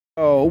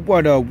Oh,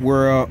 what up,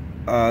 world?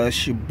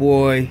 It's your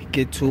boy,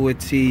 Get To It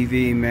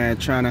TV, man.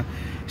 Trying to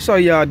show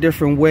y'all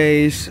different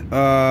ways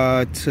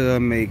to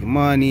make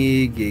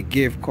money, get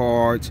gift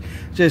cards,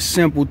 just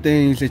simple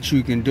things that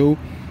you can do.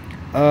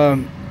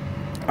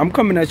 I'm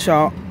coming at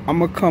y'all. I'm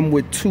gonna come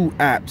with two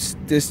apps.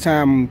 This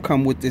time, I'm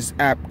come with this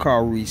app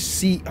called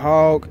Receipt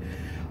Hog.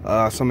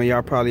 Some of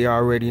y'all probably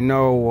already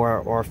know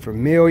or are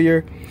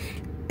familiar.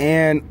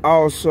 And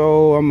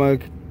also, I'm gonna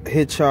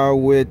hit y'all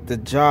with the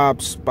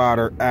Job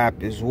Spotter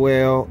app as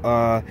well.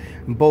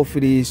 Both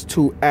of these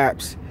two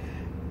apps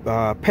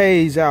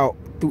pays out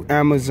through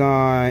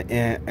Amazon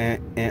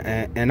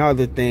and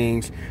other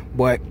things,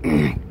 but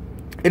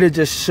it'll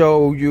just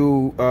show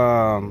you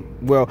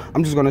well,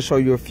 I'm just going to show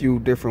you a few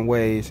different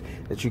ways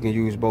that you can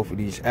use both of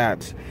these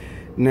apps.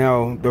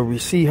 Now, the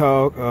Receipt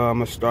Hog, I'm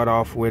gonna start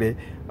off with it.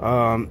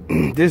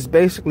 This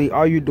basically,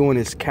 all you're doing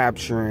is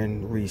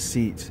capturing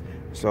receipts.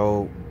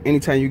 So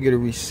anytime you get a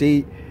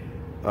receipt,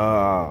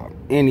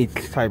 any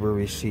type of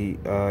receipt,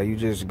 you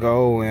just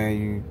go and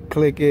you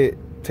click it,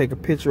 take a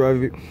picture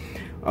of it,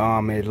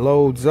 it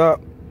loads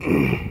up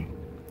and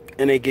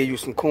they give you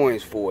some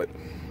coins for it.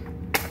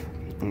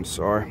 I'm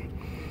sorry.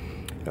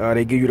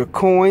 They give you the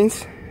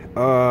coins.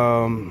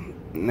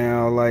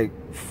 Now, like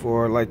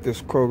for like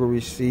this Kroger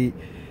receipt,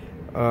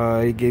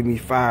 they gave me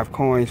 5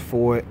 coins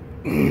for it.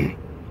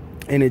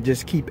 And it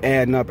just keep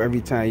adding up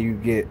every time you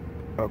get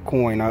a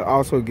coin. I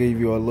also gave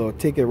you a little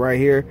ticket right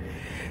here.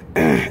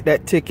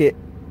 That ticket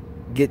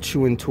gets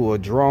you into a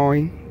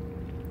drawing.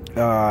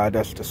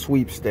 That's the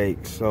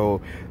sweepstakes. So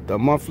the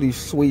monthly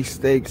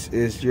sweepstakes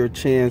is your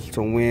chance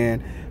to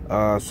win.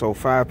 So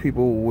 5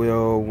 people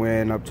will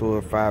win up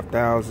to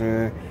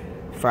 5,000.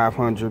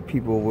 500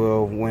 people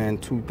will win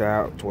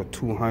 2,000 or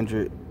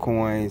 200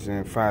 coins,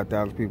 and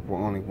 5,000 people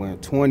only win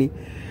 20.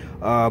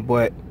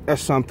 But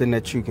that's something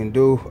that you can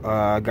do.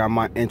 I got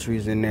my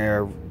entries in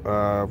there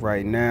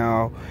right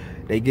now.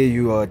 They give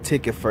you a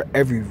ticket for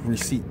every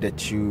receipt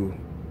that you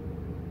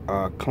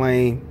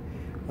claim.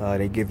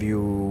 They give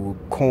you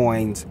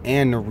coins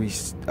and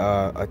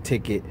a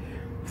ticket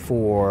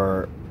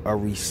for a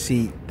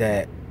receipt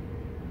that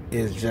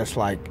is just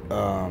like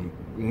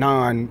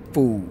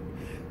non-food.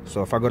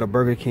 So if I go to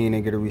Burger King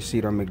and get a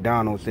receipt, or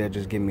McDonald's, they'll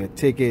just give me a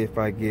ticket. If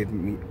I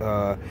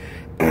go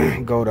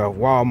to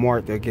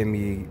Walmart, they'll give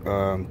me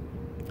a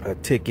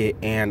ticket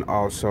and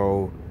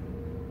also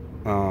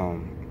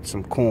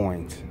some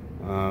coins.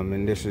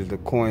 And this is the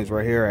coins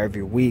right here.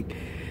 Every week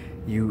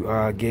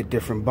you get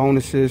different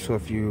bonuses. So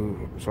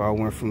I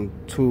went from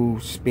 2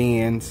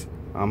 spins.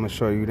 I'm gonna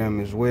show you them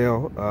as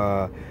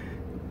well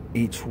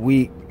each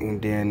week,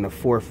 and then the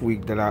 4th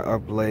week that I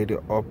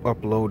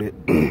uploaded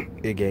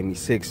it gave me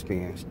 6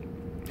 spins.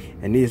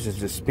 And these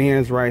is the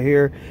spins right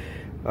here.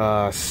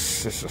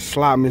 It's a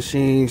slot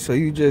machine, so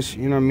you just,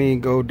 you know what I mean,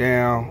 go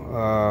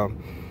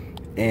down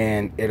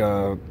and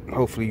it'll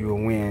hopefully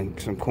you'll win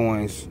some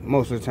coins.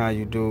 Most of the time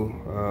you do,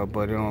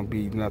 but it don't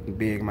be nothing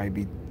big. It might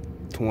be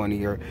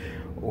 20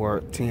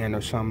 or 10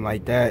 or something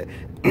like that.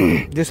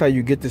 This how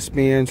you get the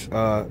spins.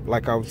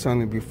 Like I was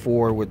telling you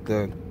before with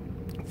the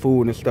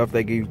food and stuff,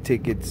 they give you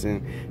tickets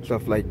and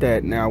stuff like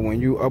that. Now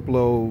when you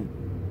upload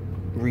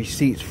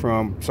receipts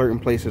from certain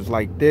places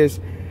like this,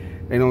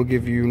 they don't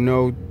give you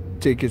no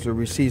tickets or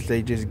receipts,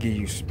 they just give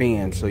you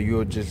spins. So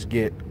you'll just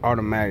get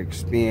automatic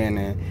spin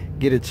and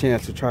get a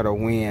chance to try to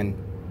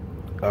win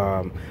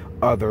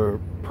other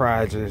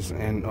prizes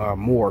and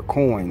more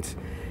coins.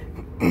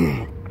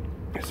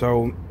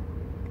 So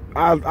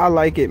I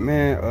like it,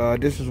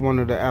 man. This is one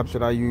of the apps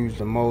that I use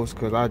the most,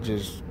 because I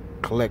just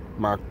collect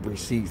my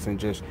receipts and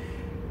just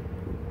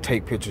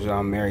take pictures of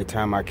them every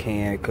time I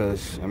can,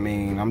 because I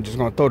mean, I'm just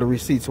gonna throw the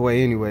receipts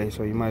away anyway,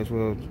 so you might as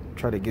well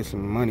try to get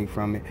some money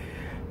from it.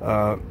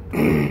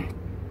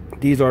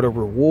 These are the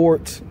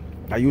rewards.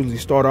 I usually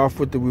start off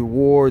with the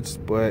rewards,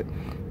 but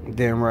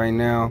then right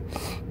now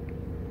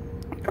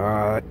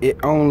it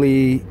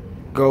only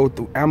go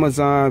through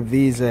Amazon,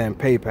 Visa, and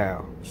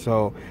PayPal.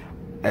 So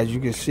as you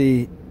can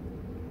see,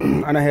 I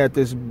done had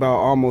this about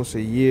almost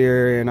a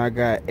year, and I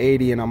got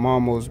 80, and I'm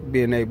almost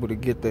being able to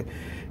get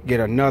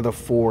another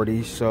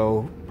 40.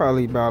 So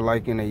probably about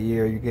like in a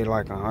year you get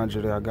like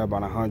 100. I got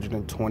about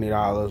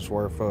 $120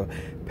 worth of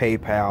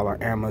PayPal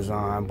or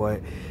Amazon,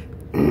 but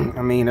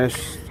I mean,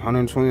 that's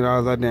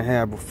 $120 I didn't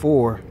have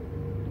before.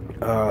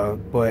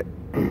 But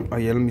oh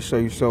yeah, let me show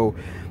you. So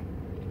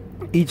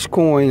each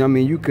coin, I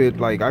mean, you could,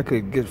 like, I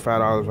could get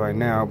 $5 right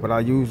now, but I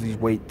usually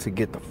wait to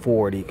get the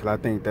 40, because I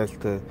think that's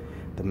the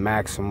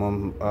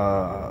maximum,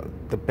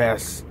 the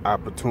best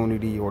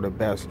opportunity or the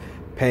best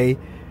pay.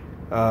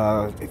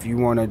 If you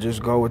want to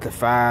just go with the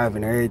 5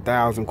 and every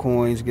 1,000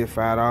 coins get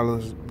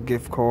 $5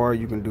 gift card,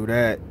 you can do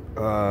that.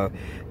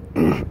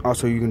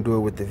 Also, you can do it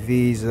with the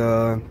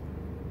Visa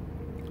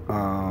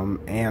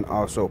and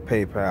also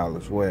PayPal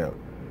as well.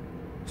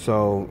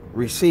 So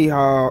Receipt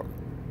Hog,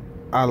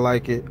 I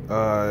like it.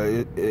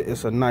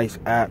 It's a nice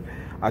app.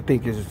 I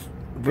think it's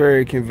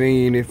very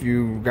convenient if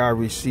you got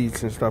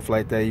receipts and stuff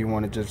like that. You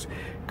want to just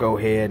go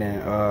ahead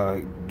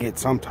and get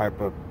some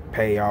type of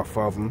pay off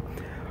of them.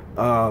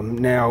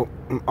 Now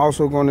I'm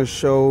also going to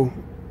show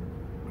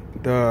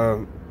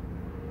the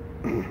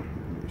let me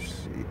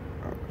see.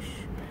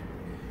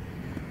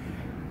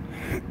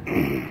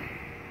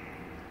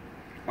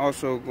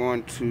 Also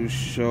going to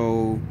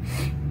show,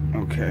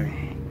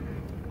 okay,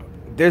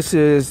 this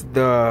is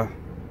the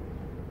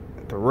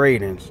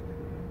ratings.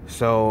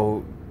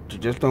 So you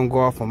just don't go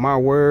off of my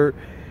word.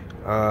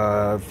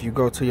 If you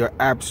go to your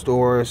app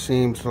store, it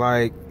seems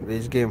like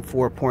it's getting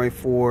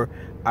 4.4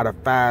 out of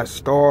 5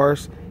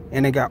 stars,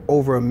 and it got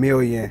over 1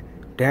 million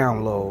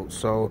downloads.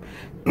 So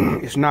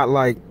it's not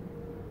like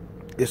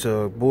it's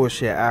a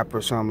bullshit app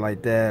or something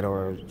like that,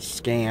 or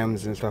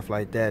scams and stuff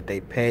like that. They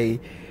pay,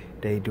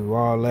 they do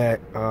all that,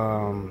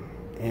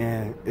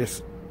 and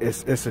it's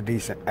a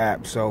decent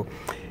app. So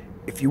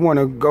if you want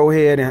to go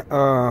ahead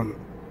and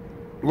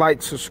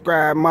like,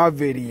 subscribe my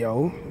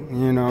video,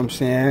 you know what I'm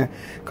saying,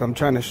 'cause I'm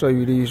trying to show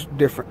you these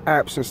different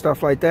apps and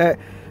stuff like that.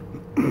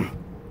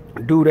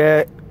 Do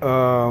that.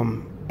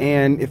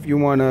 And if you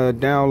want to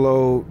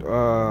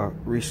download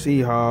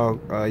Receipt Hog,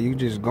 you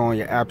just go on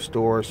your app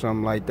store or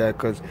something like that,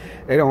 because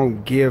they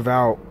don't give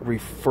out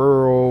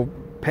referral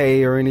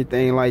pay or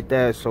anything like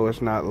that. So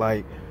it's not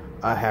like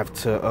I have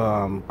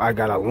to I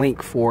got a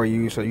link for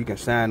you so you can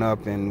sign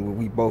up and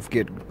we both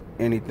get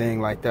anything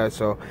like that.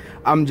 So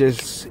I'm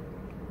just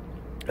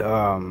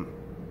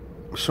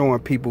showing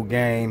people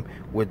game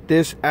with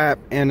this app,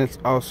 and it's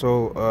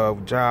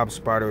also Job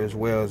Spotter as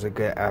well is a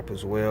good app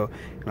as well,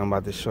 and I'm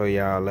about to show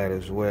y'all that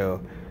as well.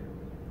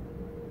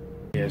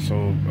 Yeah,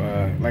 so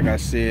like I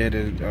said,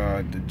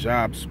 the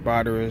Job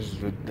Spotter is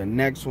the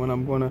next one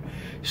I'm gonna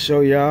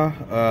show y'all.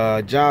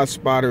 Job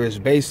Spotter is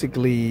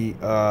basically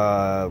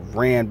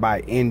ran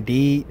by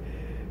Indeed,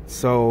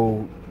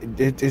 so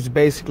it's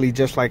basically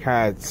just like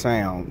how it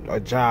sounds,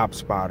 a job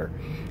spotter.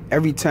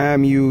 Every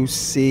time you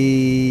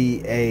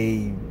see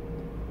a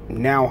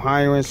now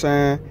hiring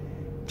sign,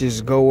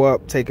 just go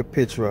up, take a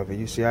picture of it.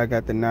 You see I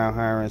got the now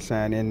hiring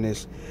sign in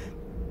this,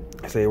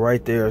 say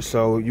right there.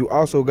 So you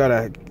also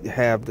gotta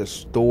have the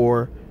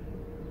store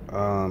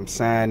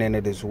sign in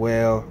it as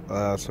well,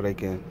 so they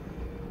can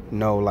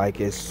know like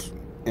it's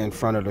in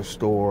front of the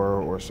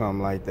store or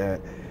something like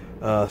that.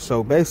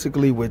 So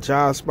basically with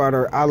Job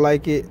Spotter, I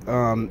like it.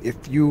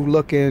 If you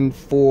looking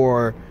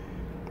for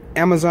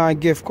Amazon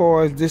gift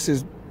cards, this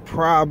is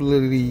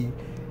probably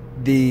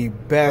the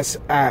best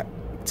app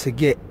to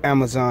get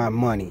Amazon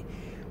money,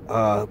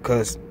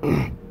 because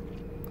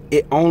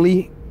it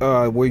only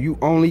where you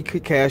only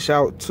could cash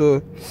out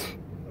to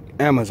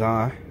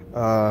Amazon.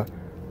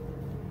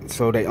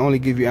 So they only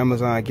give you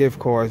Amazon gift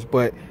cards,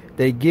 but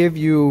they give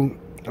you,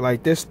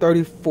 like, this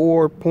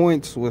 34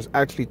 points was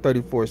actually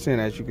 34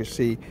 cents, as you can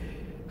see.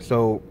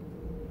 So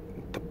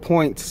the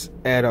points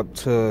add up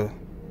to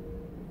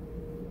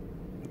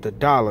the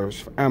dollars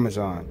for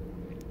Amazon.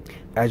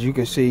 As you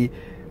can see,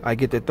 I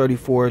get the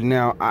 34.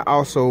 Now I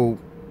also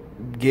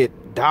get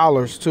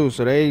dollars too,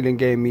 so they even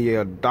gave me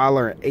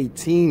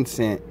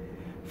 $1.18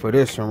 for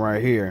this one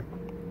right here.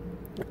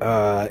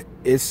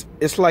 It's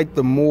like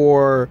the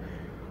more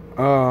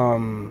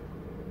non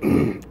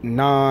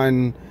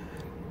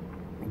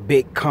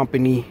big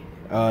company,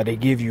 they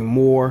give you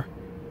more,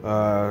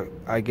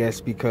 I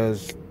guess,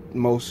 because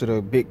most of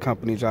the big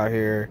companies out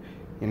here,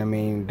 you know what I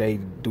mean, they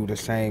do the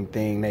same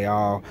thing. They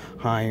all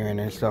hiring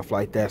and stuff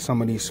like that.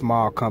 Some of these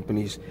small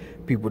companies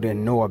people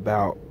didn't know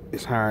about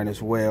is hiring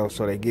as well,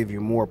 so they give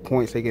you more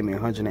points. They give me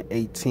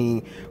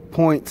 118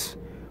 points,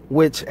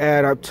 which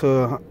add up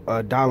to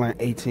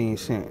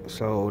 $1.18.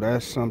 So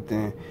that's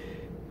something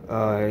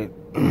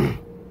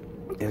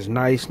is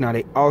nice. Now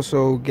they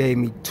also gave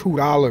me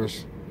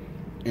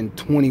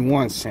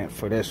 $2.21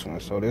 for this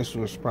one. So this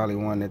was probably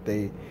one that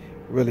they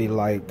really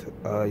liked.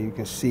 You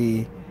can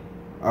see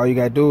all you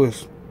gotta do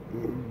is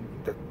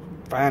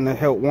find a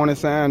help warning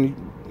sign.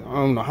 I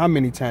don't know how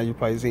many times you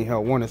probably seen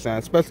help warning sign,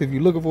 especially if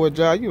you're looking for a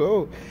job.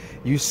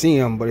 You see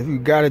them, but if you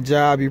got a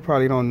job, you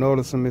probably don't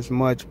notice them as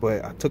much.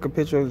 But I took a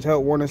picture of this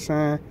help warning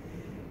sign,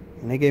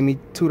 and they gave me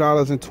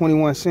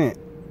 $2.21.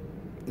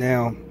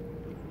 Now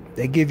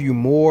they give you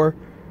more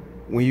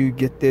when you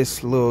get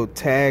this little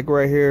tag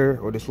right here,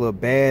 or this little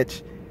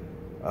badge.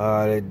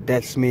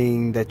 That's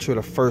mean that you're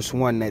the first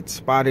one that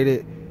spotted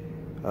it.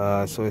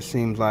 So it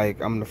seems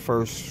like I'm the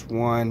first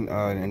one,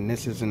 and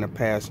this is in the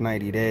past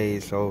 90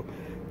 days. So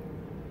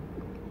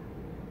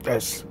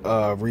that's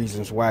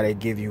reasons why they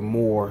give you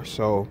more.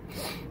 So,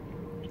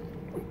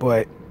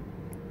 but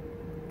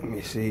let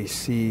me see.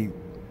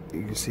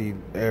 You can see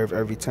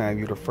every time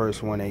you're the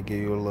first one, they give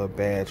you a little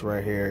badge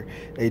right here.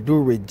 They do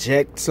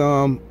reject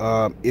some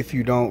if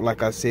you don't,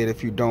 like I said,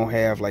 if you don't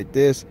have like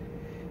this.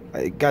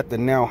 I got the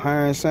now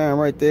hiring sign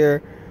right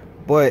there,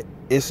 but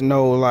it's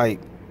no like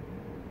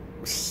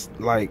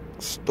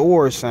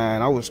store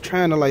sign. I was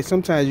trying to, like,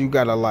 sometimes you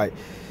gotta like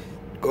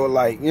go,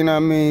 like, you know what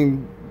I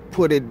mean,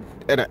 put it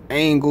at an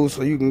angle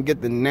so you can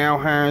get the now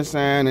hiring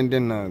sign, and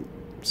then the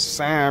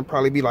sign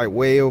probably be like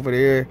way over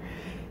there.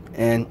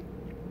 And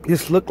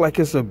this look like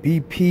it's a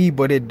BP,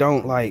 but it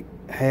don't like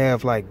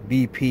have like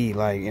BP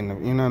like in the,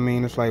 you know what I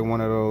mean, it's like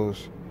one of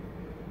those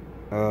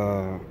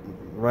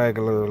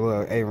regular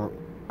little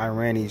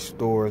Iranian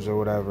stores or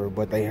whatever,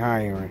 but they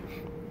hiring.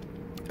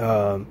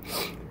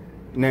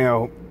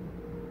 Now,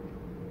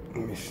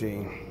 let me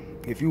see.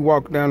 If you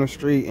walk down the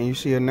street and you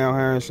see a now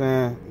hiring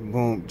sign,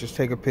 boom, just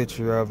take a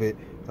picture of it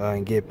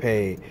and get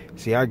paid.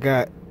 See, I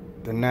got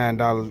the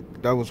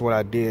 $9. That was what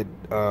I did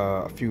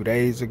a few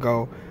days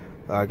ago.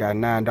 I got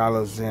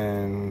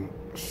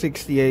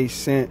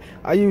 $9.68.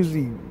 I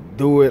usually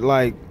do it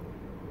like,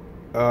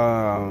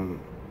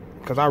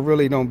 because I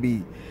really don't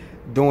be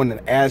doing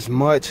it as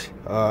much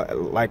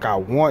like I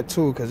want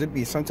to, because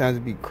sometimes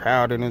it be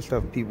crowded and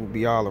stuff, people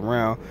be all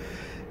around.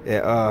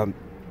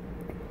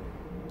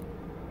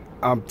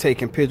 I'm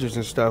taking pictures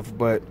and stuff,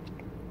 but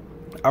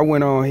I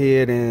went on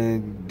ahead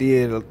and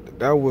did,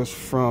 that was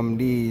from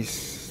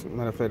these,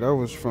 matter of fact, that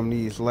was from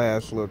these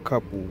last little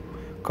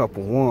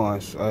couple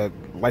ones.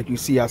 Like you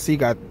see, I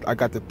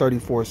got the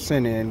 34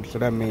 cent in, so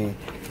that means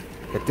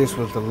that this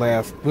was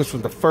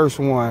the first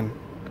one,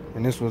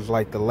 and this was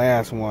like the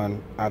last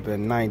one out of the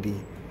 90,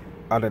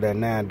 out of that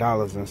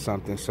 $9 and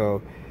something.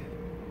 So,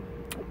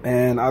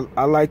 and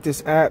I like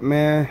this app,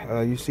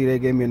 man. You see, they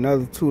gave me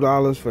another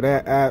 $2 for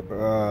that app.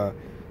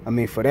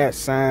 For that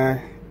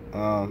sign.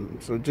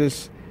 So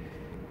just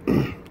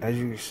as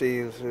you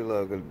see,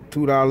 look,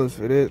 $2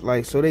 for this.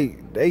 Like, so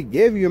they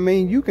give you. I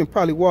mean, you can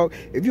probably walk,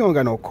 if you don't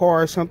got no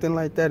car or something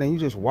like that, and you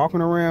just walking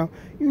around,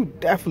 you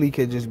definitely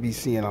could just be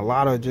seeing a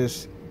lot of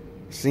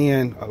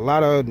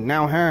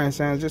now hiring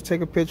signs. Just take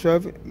a picture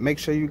of it. Make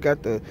sure you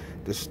got the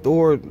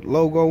store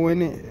logo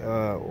in it,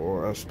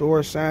 or a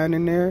store sign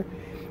in there,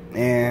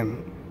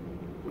 and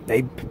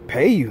they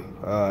pay you.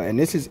 And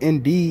this is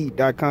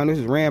Indeed.com. This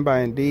is ran by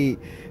Indeed.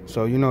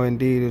 So, you know,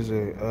 Indeed is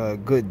a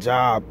good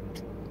job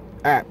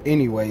app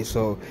anyway.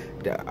 So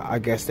I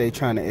guess they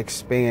trying to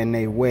expand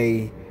their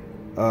way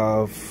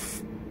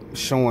of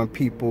showing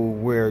people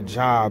where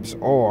jobs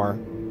are.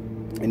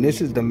 And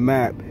this is the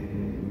map.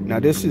 Now,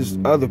 this is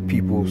other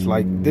people's.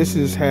 Like, this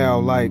is how,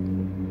 like,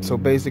 so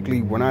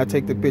basically when I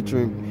take the picture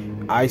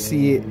and I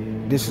see it,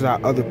 this is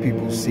how other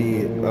people see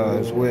it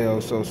as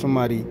well. So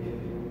somebody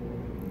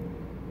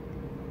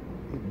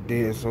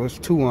did. So it's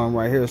two on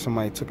right here.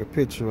 Somebody took a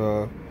picture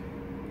of.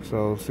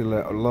 So see,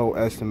 like, low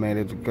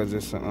estimated, because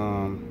it's they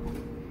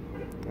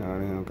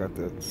don't got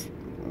that.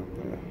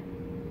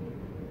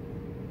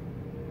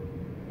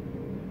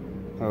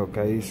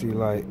 Okay, you see,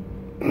 like,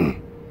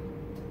 you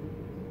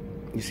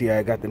see,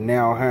 I got the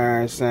now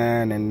hiring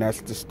sign, and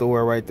that's the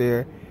store right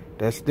there.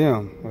 That's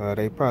them.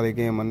 They probably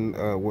gave them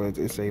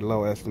it's a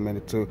low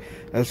estimated too.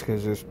 That's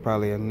because it's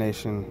probably a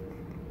nation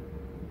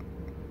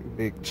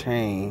big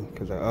chain,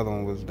 because the other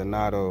one was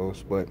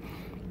Donato's. But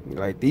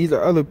like, these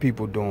are other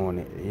people doing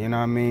it, you know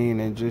what I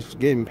mean, and just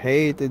getting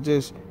paid to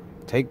just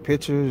take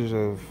pictures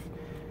of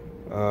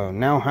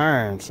now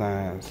hiring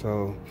signs.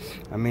 So,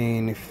 I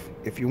mean,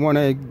 if you want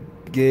to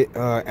get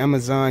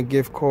Amazon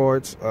gift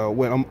cards,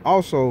 well, I'm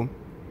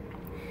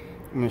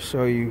gonna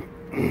show you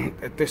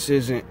that this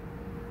isn't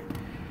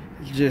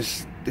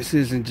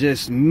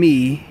just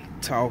me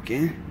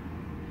talking.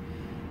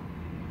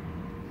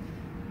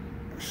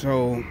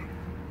 So,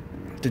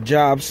 the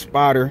Job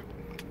Spotter,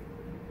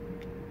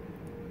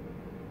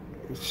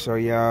 show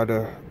y'all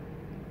the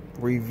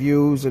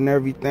reviews and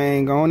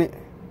everything on it.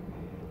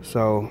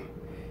 So,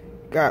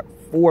 got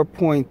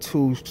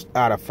 4.2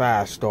 out of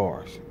 5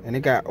 stars, and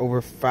it got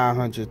over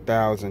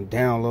 500,000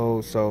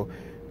 downloads. So,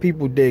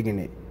 people digging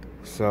it.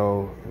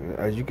 So,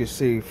 as you can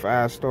see,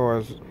 5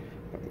 stars,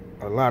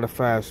 a lot of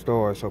 5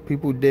 stars. So,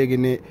 people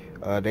digging it.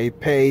 They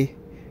pay.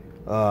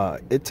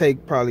 It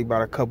take probably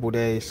about a couple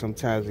days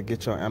sometimes to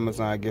get your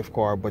Amazon gift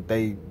card, but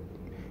they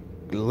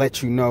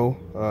let you know,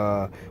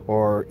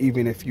 or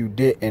even if you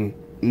didn't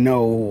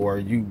know, or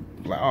you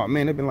like, oh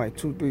man, it's been like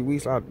 2-3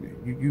 weeks out,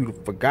 you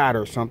forgot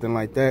or something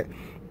like that,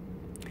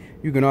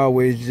 you can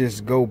always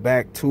just go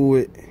back to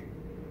it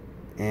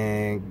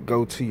and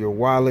go to your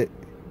wallet,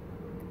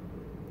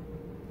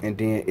 and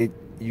then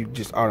you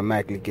just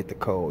automatically get the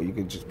code. You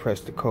can just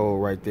press the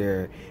code right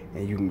there,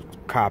 and you can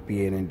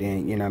copy it, and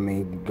then, you know what I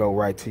mean, go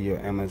right to your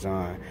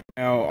Amazon.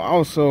 Now,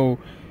 also,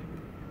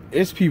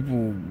 it's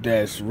people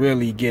that's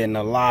really getting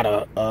a lot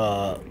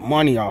of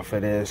money off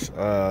of this.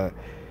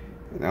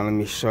 Now let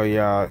me show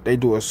y'all. They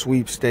do a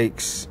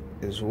sweepstakes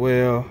as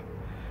well.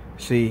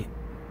 See,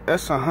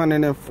 that's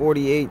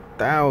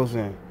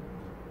 148,000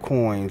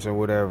 coins or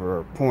whatever,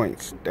 or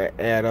points, that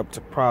add up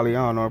to probably,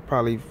 I don't know,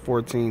 probably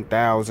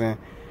 14,000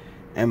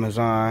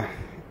 Amazon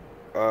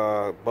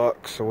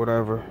bucks or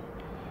whatever.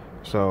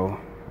 So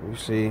you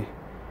see,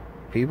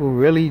 people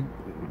really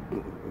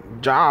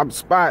job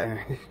spotting.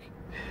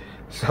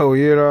 So,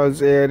 you know what I'm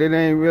saying, it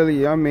ain't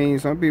really, I mean,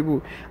 some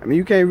people, I mean,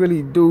 you can't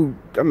really do,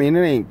 I mean,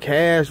 it ain't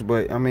cash,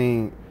 but I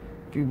mean,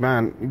 you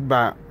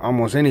buy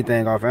almost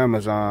anything off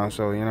Amazon.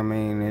 So, you know what I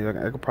mean,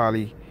 it could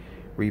probably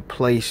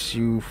replace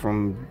you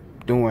from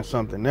doing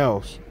something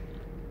else.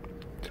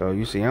 So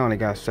you see, I only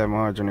got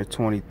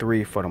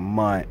 723 for the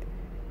month,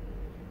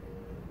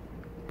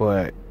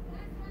 but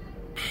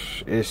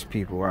it's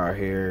people out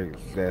here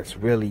that's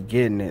really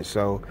getting it.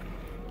 So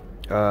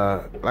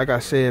Like I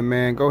said,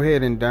 man, go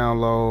ahead and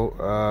download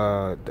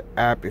the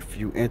app if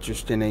you're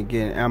interested in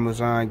getting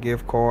Amazon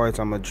gift cards.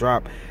 I'm gonna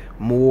drop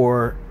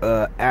more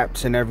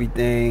apps and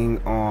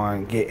everything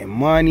on getting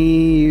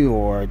money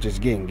or just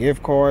getting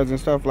gift cards and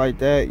stuff like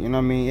that. You know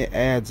what I mean? It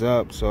adds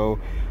up, so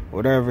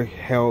whatever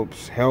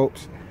helps.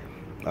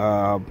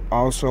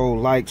 Also,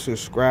 like,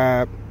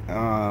 subscribe,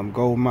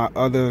 go my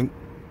other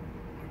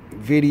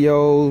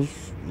videos,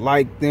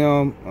 like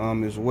them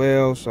as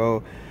well.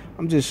 So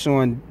I'm just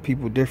showing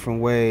people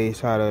different ways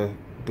how to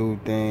do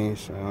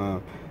things,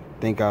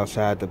 think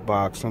outside the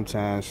box.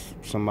 Sometimes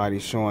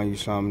somebody's showing you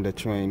something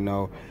that you ain't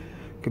know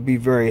could be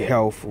very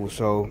helpful.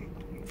 So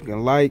if you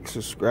can like,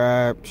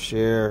 subscribe,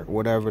 share,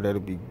 whatever,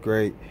 that'll be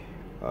great.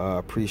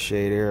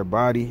 Appreciate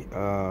everybody,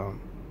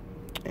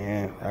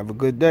 and have a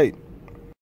good day.